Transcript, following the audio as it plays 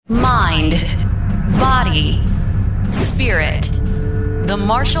Mind, body, spirit. The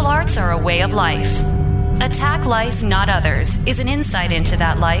martial arts are a way of life. Attack Life, Not Others is an insight into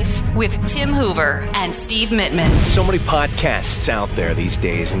that life with Tim Hoover and Steve Mittman. So many podcasts out there these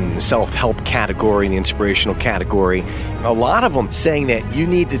days in the self-help category, the inspirational category. A lot of them saying that you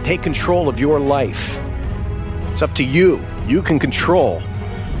need to take control of your life. It's up to you. You can control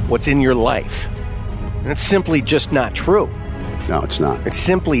what's in your life. And it's simply just not true. No, it's not. It's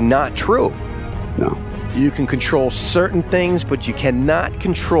simply not true. No. You can control certain things, but you cannot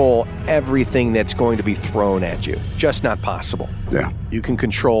control everything that's going to be thrown at you. Just not possible. Yeah. You can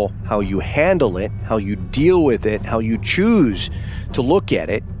control how you handle it, how you deal with it, how you choose to look at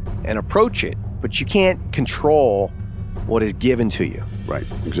it and approach it, but you can't control what is given to you. Right,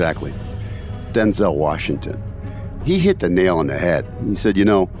 exactly. Denzel Washington, he hit the nail on the head. He said,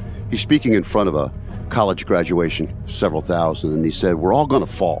 he's speaking in front of a college graduation, several thousand, and he said, we're all going to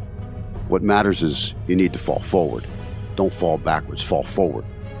fall. What matters is you need to fall forward. Don't fall backwards, fall forward.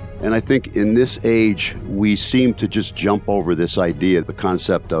 And I think in this age, we seem to just jump over this idea, the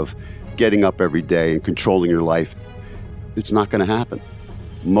concept of getting up every day and controlling your life. It's not going to happen.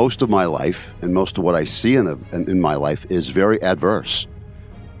 Most of my life and most of what I see in my life is very adverse.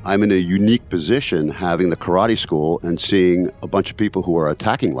 I'm in a unique position having the karate school and seeing a bunch of people who are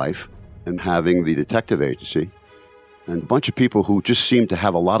attacking life and having the detective agency. And a bunch of people who just seem to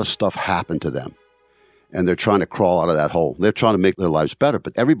have a lot of stuff happen to them. And they're trying to crawl out of that hole. They're trying to make their lives better,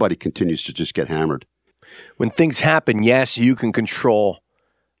 but everybody continues to just get hammered. When things happen, yes, you can control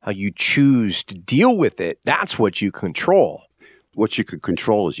how you choose to deal with it. That's what you control. What you can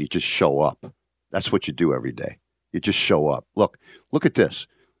control is you just show up. That's what you do every day. You just show up. Look at this.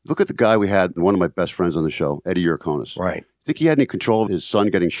 Look at the guy we had, one of my best friends on the show, Eddie Urkonis. Right. Think he had any control of his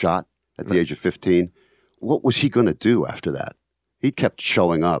son getting shot at the age of 15? What was he going to do after that? He kept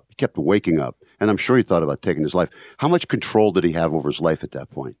showing up. He kept waking up. And I'm sure he thought about taking his life. How much control did he have over his life at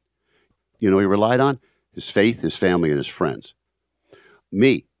that point? He relied on his faith, his family, and his friends.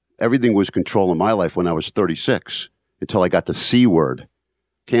 Me, everything was control in my life when I was 36 until I got the C word.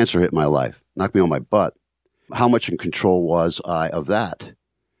 Cancer hit my life, knocked me on my butt. How much in control was I of that?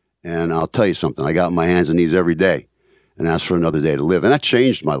 And I'll tell you something. I got on my hands and knees every day and asked for another day to live. And that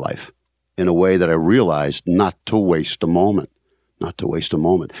changed my life in a way that I realized not to waste a moment. Not to waste a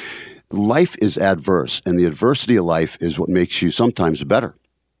moment. Life is adverse, and the adversity of life is what makes you sometimes better.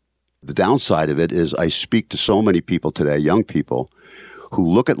 The downside of it is I speak to so many people today, young people, who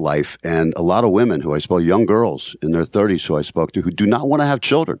look at life, and a lot of women who I spoke, young girls in their 30s who I spoke to, who do not want to have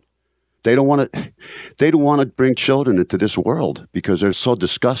children. They don't want to bring children into this world because they're so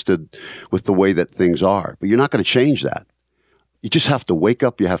disgusted with the way that things are. But you're not going to change that. You just have to wake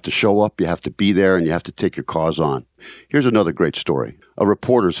up, you have to show up, you have to be there, and you have to take your cause on. Here's another great story. A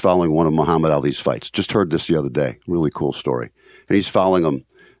reporter's following one of Muhammad Ali's fights. Just heard this the other day. Really cool story. And he's following him,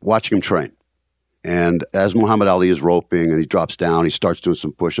 watching him train. And as Muhammad Ali is roping and he drops down, he starts doing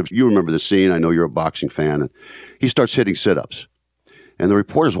some push-ups. You remember the scene. I know you're a boxing fan. And he starts hitting sit-ups. And the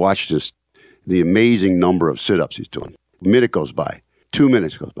reporters watch the amazing number of sit-ups he's doing. A minute goes by. 2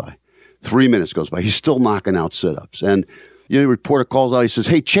 minutes goes by. 3 minutes goes by. He's still knocking out sit-ups. And the reporter calls out, he says,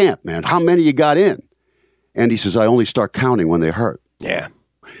 hey, champ, man, how many you got in? And he says, I only start counting when they hurt. Yeah.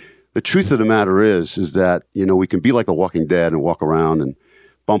 The truth of the matter is that, we can be like the Walking Dead and walk around and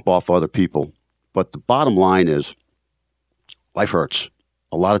bump off other people. But the bottom line is life hurts.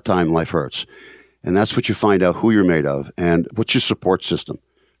 A lot of time life hurts. And that's what you find out who you're made of and what's your support system.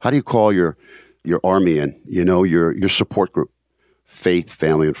 How do you call your army in, your support group? Faith,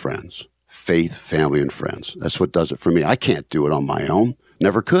 family, and friends. Faith, family, and friends. That's what does it for me. I can't do it on my own.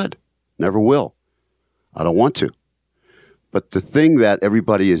 Never could. Never will. I don't want to. But the thing that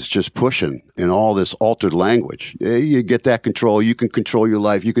everybody is just pushing in all this altered language, you get that control. You can control your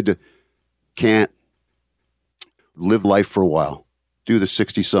life. You could can't live life for a while. Do the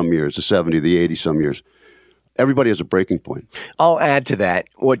 60-some years, the 70, the 80-some years. Everybody has a breaking point. I'll add to that.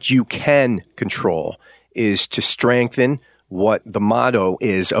 What you can control is to strengthen what the motto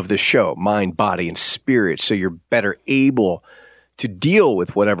is of the show, mind, body, and spirit, so you're better able to deal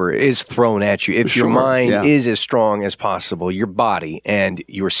with whatever is thrown at you. If your mind is as strong as possible, your body and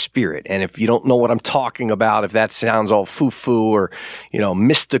your spirit. And if you don't know what I'm talking about, if that sounds all foo-foo or,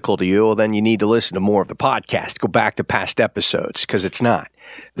 mystical to you, well, then you need to listen to more of the podcast. Go back to past episodes, because it's not.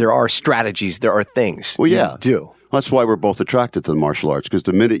 There are strategies, there are things you do. That's why we're both attracted to the martial arts, because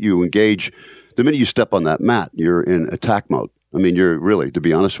the minute you engage, the minute you step on that mat, you're in attack mode. I mean, you're really, to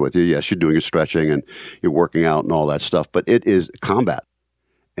be honest with you, yes, you're doing your stretching and you're working out and all that stuff, but it is combat.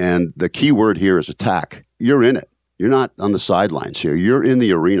 And the key word here is attack. You're in it. You're not on the sidelines here. You're in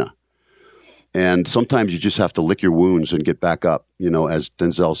the arena. And sometimes you just have to lick your wounds and get back up. As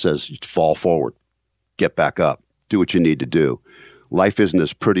Denzel says, you fall forward, get back up, do what you need to do. Life isn't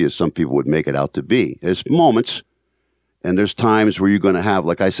as pretty as some people would make it out to be. There's moments, and there's times where you're going to have,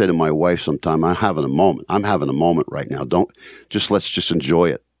 like I say to my wife sometime, I'm having a moment. I'm having a moment right now. Let's just enjoy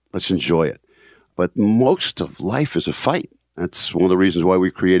it. Let's enjoy it. But most of life is a fight. That's one of the reasons why we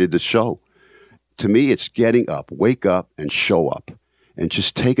created this show. To me, it's getting up, wake up, and show up, and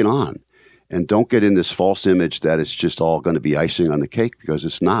just take it on. And don't get in this false image that it's just all going to be icing on the cake, because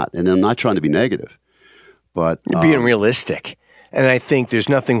it's not. And I'm not trying to be negative, but you're being realistic. And I think there's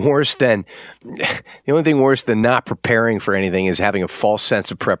nothing worse than the only thing worse than not preparing for anything is having a false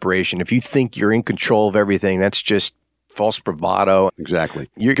sense of preparation. If you think you're in control of everything, that's just false bravado. Exactly.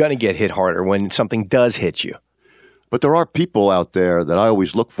 You're going to get hit harder when something does hit you. But there are people out there that I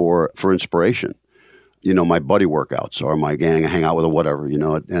always look for inspiration. My buddy workouts or my gang I hang out with or whatever,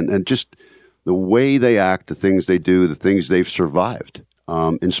 and just the way they act, the things they do, the things they've survived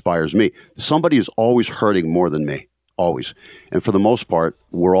inspires me. Somebody is always hurting more than me, always. And for the most part,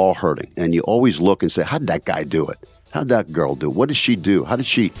 we're all hurting. And you always look and say, how'd that guy do it? How'd that girl do it? What did she do? How did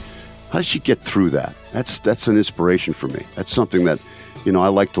she get through that? That's an inspiration for me. That's something that, I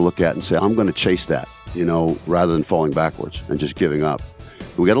like to look at and say, I'm going to chase that, rather than falling backwards and just giving up.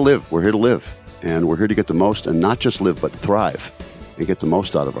 We got to live. We're here to live. And we're here to get the most, and not just live, but thrive and get the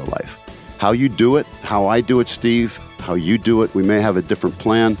most out of our life. How you do it, how I do it, Steve, how you do it, we may have a different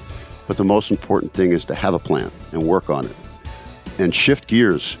plan, but the most important thing is to have a plan and work on it. And shift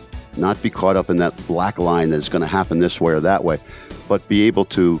gears, not be caught up in that black line that it's going to happen this way or that way, but be able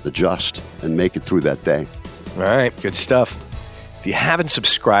to adjust and make it through that day. All right, good stuff. If you haven't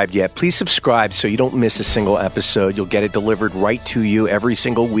subscribed yet, please subscribe so you don't miss a single episode. You'll get it delivered right to you every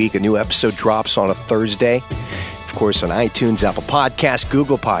single week. A new episode drops on a Thursday. Of course, on iTunes, Apple Podcasts,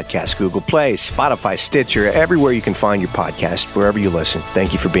 Google Podcasts, Google Play, Spotify, Stitcher, everywhere you can find your podcast, wherever you listen.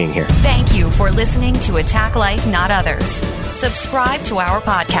 Thank you for being here. Thank you for listening to Attack Life, Not Others. Subscribe to our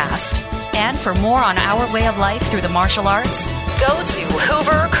podcast. And for more on our way of life through the martial arts, go to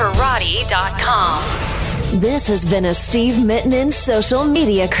hooverkarate.com. This has been a Steve Mittinen social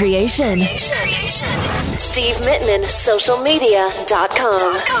media creation. SteveMittinen,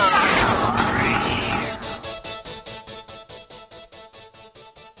 socialmedia.com.